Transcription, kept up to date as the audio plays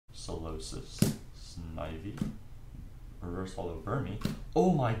Solosis, Snivy, Reverse Holo Burmy.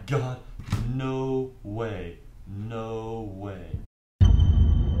 Oh my god, no way, no way.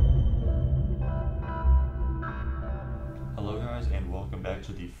 Hello guys, and welcome back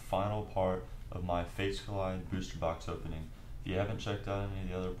to the final part of my Fates Collide booster box opening. If you haven't checked out any of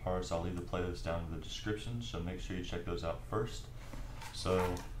the other parts, I'll leave the playlist down in the description, so make sure you check those out first. So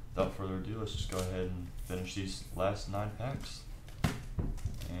without further ado, let's just go ahead and finish these last 9 packs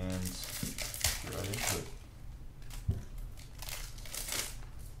and get right into it.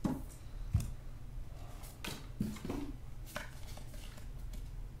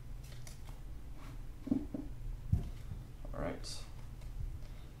 Alright,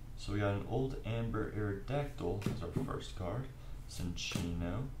 so we got an Old Amber Aerodactyl as our first card,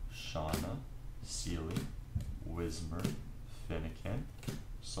 Cinccino, Shauna, Sealy, Whismur, Fennekin,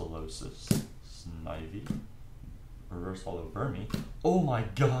 Solosis, Snivy, Reverse Holo Burmy. Oh my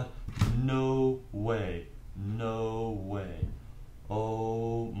god, no way, no way.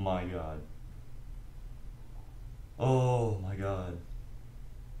 Oh my god. Oh my god.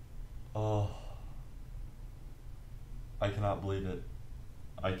 Oh. I cannot believe it.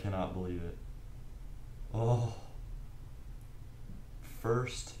 I cannot believe it. Oh.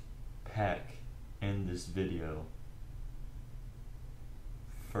 First pack in this video.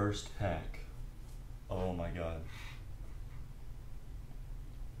 First pack. Oh my god.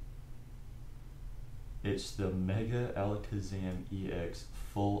 It's the Mega Alakazam EX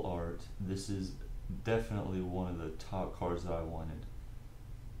full art. This is definitely one of the top cards that I wanted.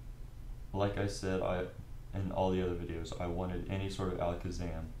 Like I said, in all the other videos, I wanted any sort of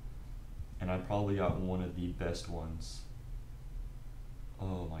Alakazam, and I probably got one of the best ones.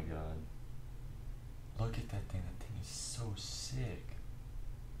 Oh my god. Look at that thing. That thing is so sick.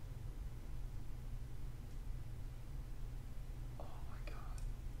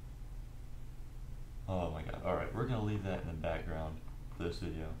 Oh my god. Alright, we're gonna leave that in the background for this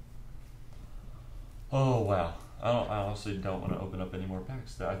video. Oh wow. I honestly don't want to open up any more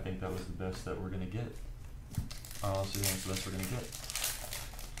packs. I think that was the best that we're gonna get. I honestly think it's the best we're gonna get.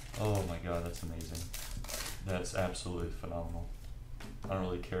 Oh my god, that's amazing. That's absolutely phenomenal. I don't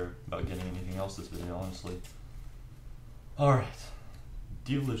really care about getting anything else this video, honestly. Alright.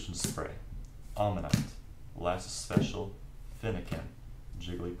 Devolution Spray, Omanyte, Last Special, Fennekin,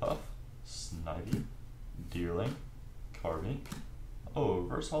 Jigglypuff, Snivy, Deerling, Carvink, oh,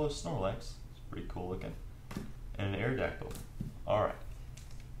 Reverse Holo Snorlax, it's pretty cool looking, and an Aerodactyl. Alright.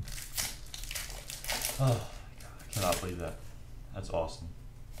 Oh my god, I cannot believe that. That's awesome.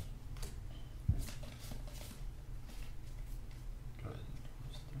 Go ahead.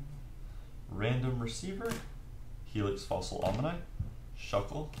 Random Receiver, Helix Fossil Omanyte,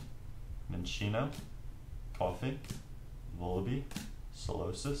 Shuckle, Minccino, Koffing, Vullaby,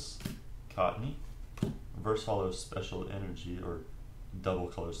 Solosis, Cottonee, Reverse Holo Special Energy, or double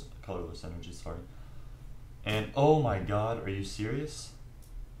colorless energy, sorry. And oh my god, are you serious?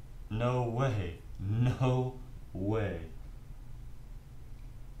 No way, no way.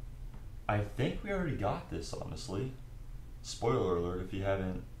 I think we already got this, honestly. Spoiler alert if you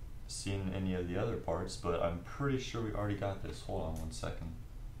haven't seen any of the other parts, but I'm pretty sure we already got this. Hold on one second.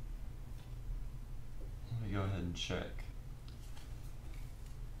 Let me go ahead and check.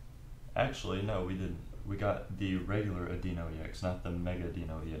 Actually, no, we didn't. We got the regular Adino EX, not the Mega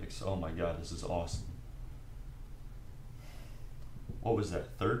Adino EX. Oh my god, this is awesome. What was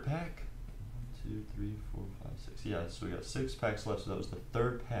that, third pack? 1, 2, 3, 4, 5, 6. Yeah, so we got 6 packs left, so that was the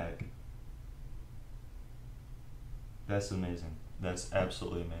third pack. That's amazing. That's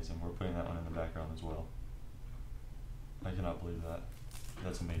absolutely amazing. We're putting that one in the background as well. I cannot believe that.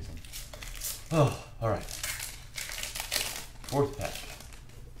 That's amazing. Oh, alright. Fourth pack.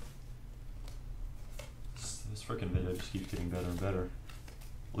 This freaking video just keeps getting better and better.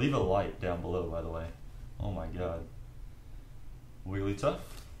 Leave a like down below, by the way. Oh my god. Wigglytuff,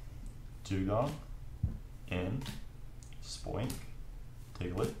 Dugong, N, Spoink,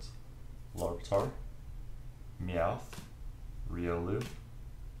 Diglett, Larvitar, Meowth, Riolu,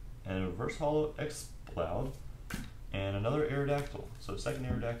 and a Reverse Holo Exploud, and another Aerodactyl. So second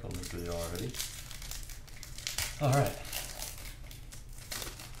Aerodactyl in this video already. Alright.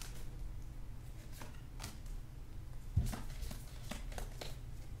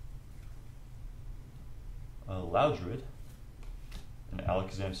 Loudred, an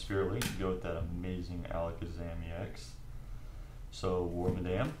Alakazam Spirit Link to go with that amazing Alakazam EX. So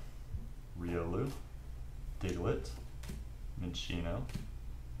Wormadam, Riolu, Diglett, Minccino,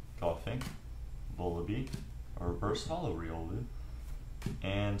 Koffing, Vullaby, a Reverse Holo Riolu,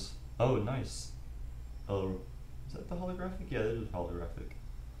 and oh nice. Oh, is that the holographic? Yeah, that is holographic.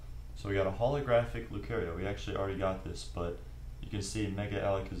 So we got a holographic Lucario. We actually already got this, but you can see Mega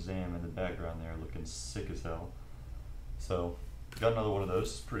Alakazam in the background there looking sick as hell. So, got another one of those.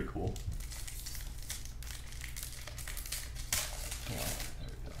 It's pretty cool. Yeah, there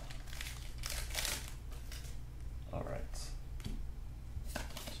we go. Alright.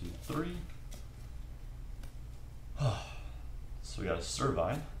 2, 3. So we got a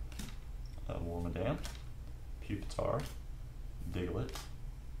Servine, a Wormadam, Pupitar, Diglett,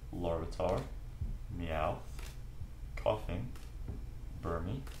 Larvitar, Meowth, Coughing,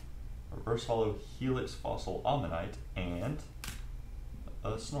 Burmy, Reverse Hollow Helix Fossil Ammonite, and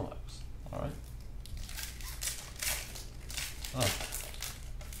a Snorlax. Alright.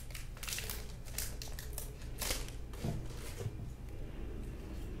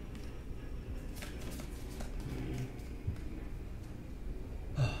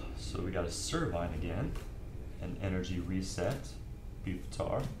 So we got a Servine again, an Energy Reset,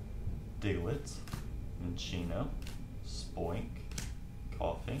 Pupitar, Diglett, Minccino, Spoink,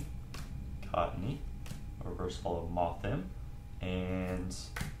 Coughing, Cottonee, a Reverse Hollow Mothim, and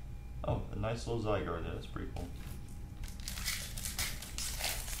oh, a nice little Zygarde there. That's pretty cool.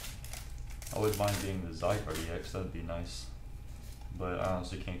 I wouldn't mind being the Zygarde EX, that'd be nice. But I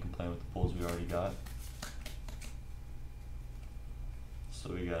honestly can't complain with the pulls we already got.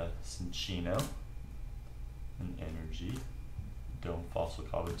 So we got Cinccino, an Energy, Dome Fossil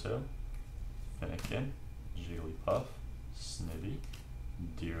Kabuto, Fennekin, Jigglypuff, Snivy,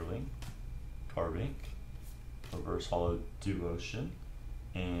 Deerling, Carbink, Reverse Hollow Duocean,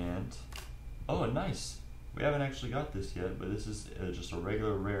 and oh, nice! We haven't actually got this yet, but this is just a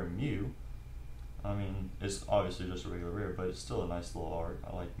regular rare Mew. I mean, it's obviously just a regular rare, but it's still a nice little art.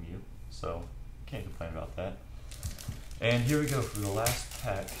 I like Mew, so can't complain about that. And here we go for the last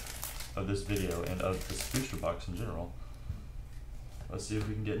pack of this video and of this booster box in general. Let's see if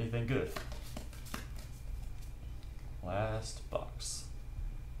we can get anything good. Last box.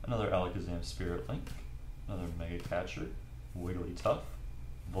 Another Alakazam Spirit Link, another Mega Catcher, Wigglytuff,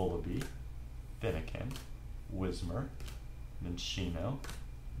 Volibee, Fennekin, Whismur, Minccino,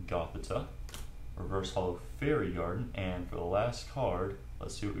 Gothita, Reverse Hollow Fairy Garden, and for the last card,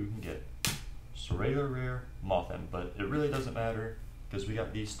 let's see what we can get. Just a regular rare Mothim, but it really doesn't matter because we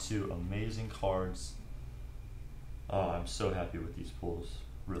got these two amazing cards. Oh, I'm so happy with these pulls,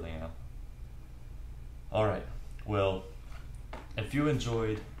 really am. Alright, well, if you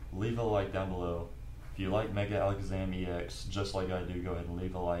enjoyed, leave a like down below. If you like Mega Alakazam EX, just like I do, go ahead and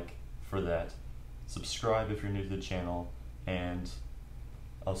leave a like for that. Subscribe if you're new to the channel, and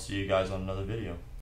I'll see you guys on another video.